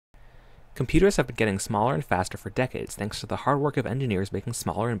Computers have been getting smaller and faster for decades thanks to the hard work of engineers making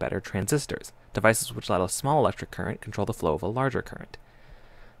smaller and better transistors, devices which let a small electric current control the flow of a larger current.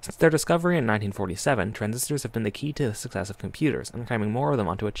 Since their discovery in 1947, transistors have been the key to the success of computers, and cramming more of them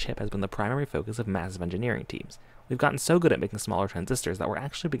onto a chip has been the primary focus of massive engineering teams. We've gotten so good at making smaller transistors that we're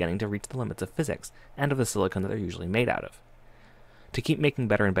actually beginning to reach the limits of physics and of the silicon that they're usually made out of. To keep making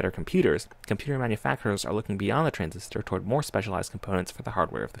better and better computers, computer manufacturers are looking beyond the transistor toward more specialized components for the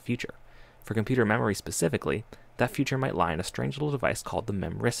hardware of the future. For computer memory specifically, that future might lie in a strange little device called the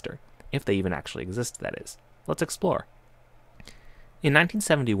memristor, if they even actually exist, that is. Let's explore. In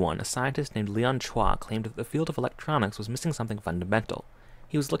 1971, a scientist named Leon Chua claimed that the field of electronics was missing something fundamental.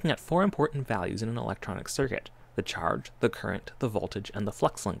 He was looking at four important values in an electronic circuit: the charge, the current, the voltage, and the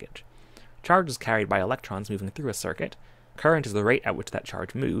flux linkage. Charge is carried by electrons moving through a circuit, current is the rate at which that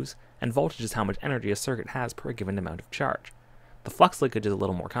charge moves, and voltage is how much energy a circuit has per a given amount of charge. The flux linkage is a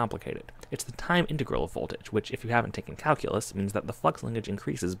little more complicated. It's the time integral of voltage, which, if you haven't taken calculus, means that the flux linkage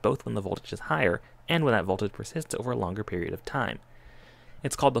increases both when the voltage is higher and when that voltage persists over a longer period of time.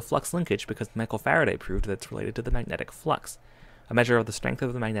 It's called the flux linkage because Michael Faraday proved that it's related to the magnetic flux, a measure of the strength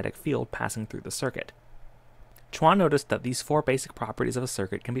of the magnetic field passing through the circuit. Chua noticed that these four basic properties of a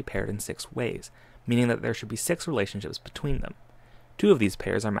circuit can be paired in 6 ways, meaning that there should be 6 relationships between them. 2 of these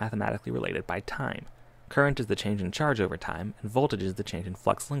pairs are mathematically related by time. Current is the change in charge over time, and voltage is the change in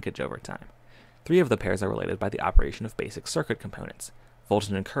flux linkage over time. 3 of the pairs are related by the operation of basic circuit components.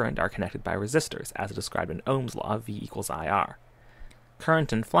 Voltage and current are connected by resistors, as described in Ohm's law, V equals IR.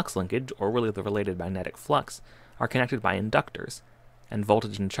 Current and flux linkage, or really the related magnetic flux, are connected by inductors, and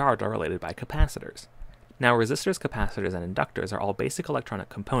voltage and charge are related by capacitors. Now, resistors, capacitors, and inductors are all basic electronic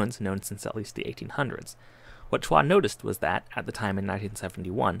components known since at least the 1800s. What Chua noticed was that, at the time in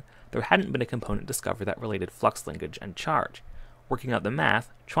 1971, there hadn't been a component discovered that related flux linkage and charge. Working out the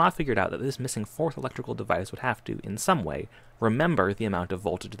math, Chua figured out that this missing 4th electrical device would have to, in some way, remember the amount of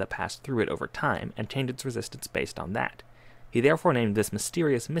voltage that passed through it over time and change its resistance based on that. He therefore named this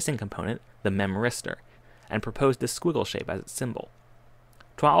mysterious missing component the memristor, and proposed this squiggle shape as its symbol.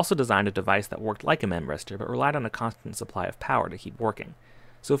 Chua also designed a device that worked like a memristor but relied on a constant supply of power to keep working.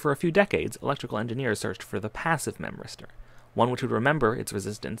 So for a few decades, electrical engineers searched for the passive memristor, one which would remember its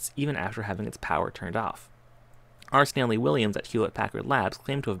resistance even after having its power turned off. R. Stanley Williams at Hewlett-Packard Labs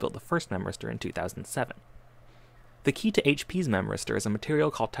claimed to have built the first memristor in 2007. The key to HP's memristor is a material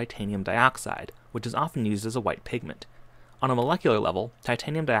called titanium dioxide, which is often used as a white pigment. On a molecular level,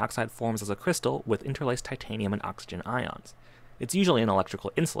 titanium dioxide forms as a crystal with interlaced titanium and oxygen ions. It's usually an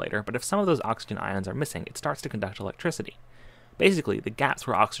electrical insulator, but if some of those oxygen ions are missing, it starts to conduct electricity. Basically, the gaps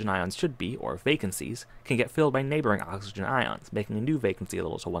where oxygen ions should be, or vacancies, can get filled by neighboring oxygen ions, making a new vacancy a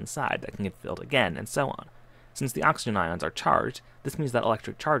little to one side that can get filled again, and so on. Since the oxygen ions are charged, this means that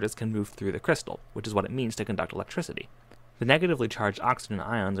electric charges can move through the crystal, which is what it means to conduct electricity. The negatively charged oxygen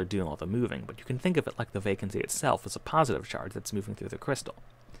ions are doing all the moving, but you can think of it like the vacancy itself as a positive charge that's moving through the crystal.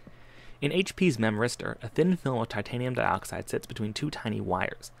 In HP's memristor, a thin film of titanium dioxide sits between 2 tiny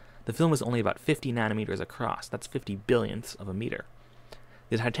wires. The film is only about 50 nanometers across, that's 50 billionths of a meter.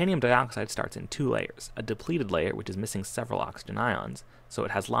 The titanium dioxide starts in 2 layers, a depleted layer which is missing several oxygen ions, so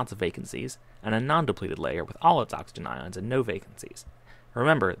it has lots of vacancies, and a non-depleted layer with all its oxygen ions and no vacancies.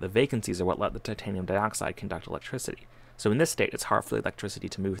 Remember, the vacancies are what let the titanium dioxide conduct electricity, so in this state it's hard for the electricity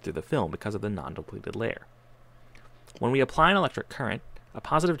to move through the film because of the non-depleted layer. When we apply an electric current, a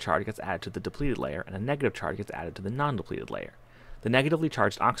positive charge gets added to the depleted layer and a negative charge gets added to the non-depleted layer. The negatively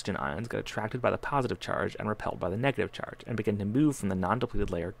charged oxygen ions get attracted by the positive charge and repelled by the negative charge, and begin to move from the non-depleted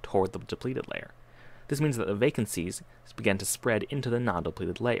layer toward the depleted layer. This means that the vacancies begin to spread into the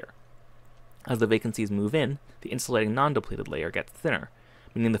non-depleted layer. As the vacancies move in, the insulating non-depleted layer gets thinner,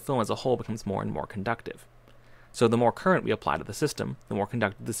 meaning the film as a whole becomes more and more conductive. So the more current we apply to the system, the more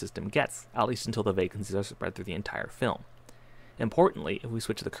conductive the system gets, at least until the vacancies are spread through the entire film. Importantly, if we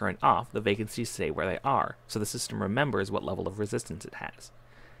switch the current off, the vacancies stay where they are, so the system remembers what level of resistance it has.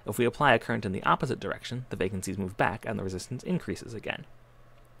 If we apply a current in the opposite direction, the vacancies move back and the resistance increases again.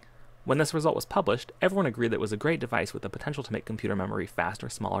 When this result was published, everyone agreed that it was a great device with the potential to make computer memory faster,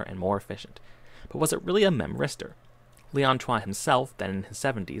 smaller, and more efficient. But was it really a memristor? Leon Chua himself, then in his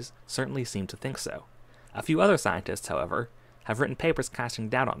 70s, certainly seemed to think so. A few other scientists, however, have written papers casting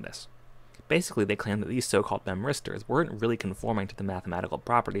doubt on this. Basically, they claim that these so-called memristors weren't really conforming to the mathematical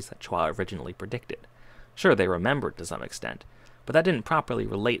properties that Chua originally predicted. Sure, they remembered to some extent, but that didn't properly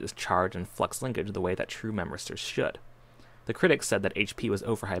relate this charge and flux linkage the way that true memristors should. The critics said that HP was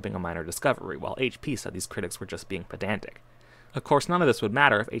overhyping a minor discovery, while HP said these critics were just being pedantic. Of course, none of this would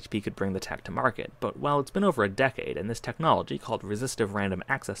matter if HP could bring the tech to market, but well, it's been over a decade, and this technology, called resistive random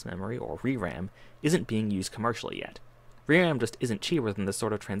access memory, or ReRAM, isn't being used commercially yet. ReRAM just isn't cheaper than the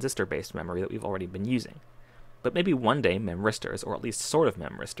sort of transistor-based memory that we've already been using. But maybe one day memristors, or at least sort of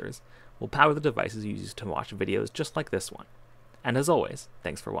memristors, will power the devices you use to watch videos just like this one. And as always,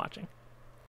 thanks for watching.